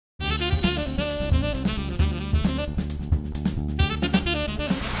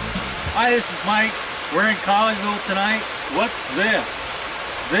Hi, this is Mike. We're in Collinsville tonight. What's this?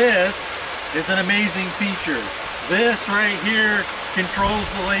 This is an amazing feature. This right here controls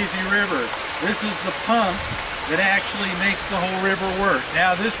the lazy river. This is the pump that actually makes the whole river work.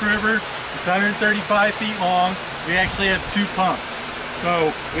 Now this river, it's 135 feet long. We actually have two pumps.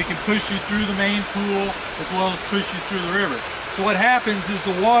 So we can push you through the main pool as well as push you through the river. So what happens is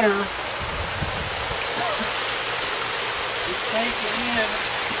the water is taken in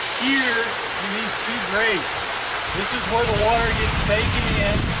here in these two grates. This is where the water gets taken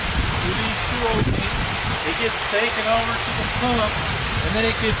in through these two openings. It gets taken over to the pump, and then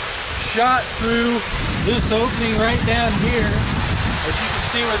it gets shot through this opening right down here, as you can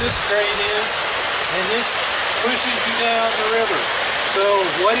see where this grate is, and this pushes you down the river. So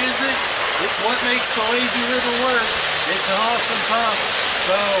what is it? It's what makes the lazy river work. It's an awesome pump.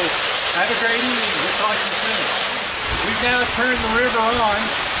 So have a great evening. We'll talk to you soon. We've now turned the river on,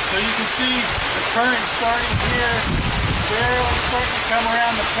 so you can see the current starting here, barely starting to come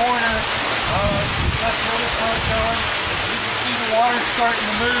around the corner. Left the other pump going. You can see the water starting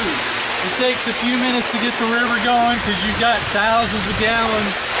to move. It takes a few minutes to get the river going because you've got thousands of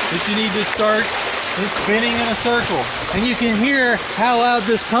gallons that you need to start spinning in a circle. And you can hear how loud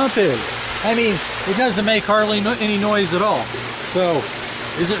this pump is. I mean, it doesn't make hardly any noise at all. So,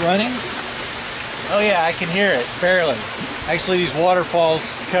 is it running? Oh yeah, I can hear it, barely. Actually, these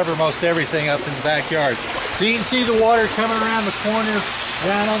waterfalls cover most everything up in the backyard. So you can see the water coming around the corner,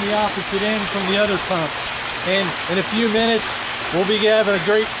 down on the opposite end from the other pump. And in a few minutes, we'll be having a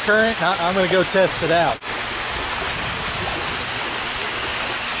great current. I'm gonna go test it out.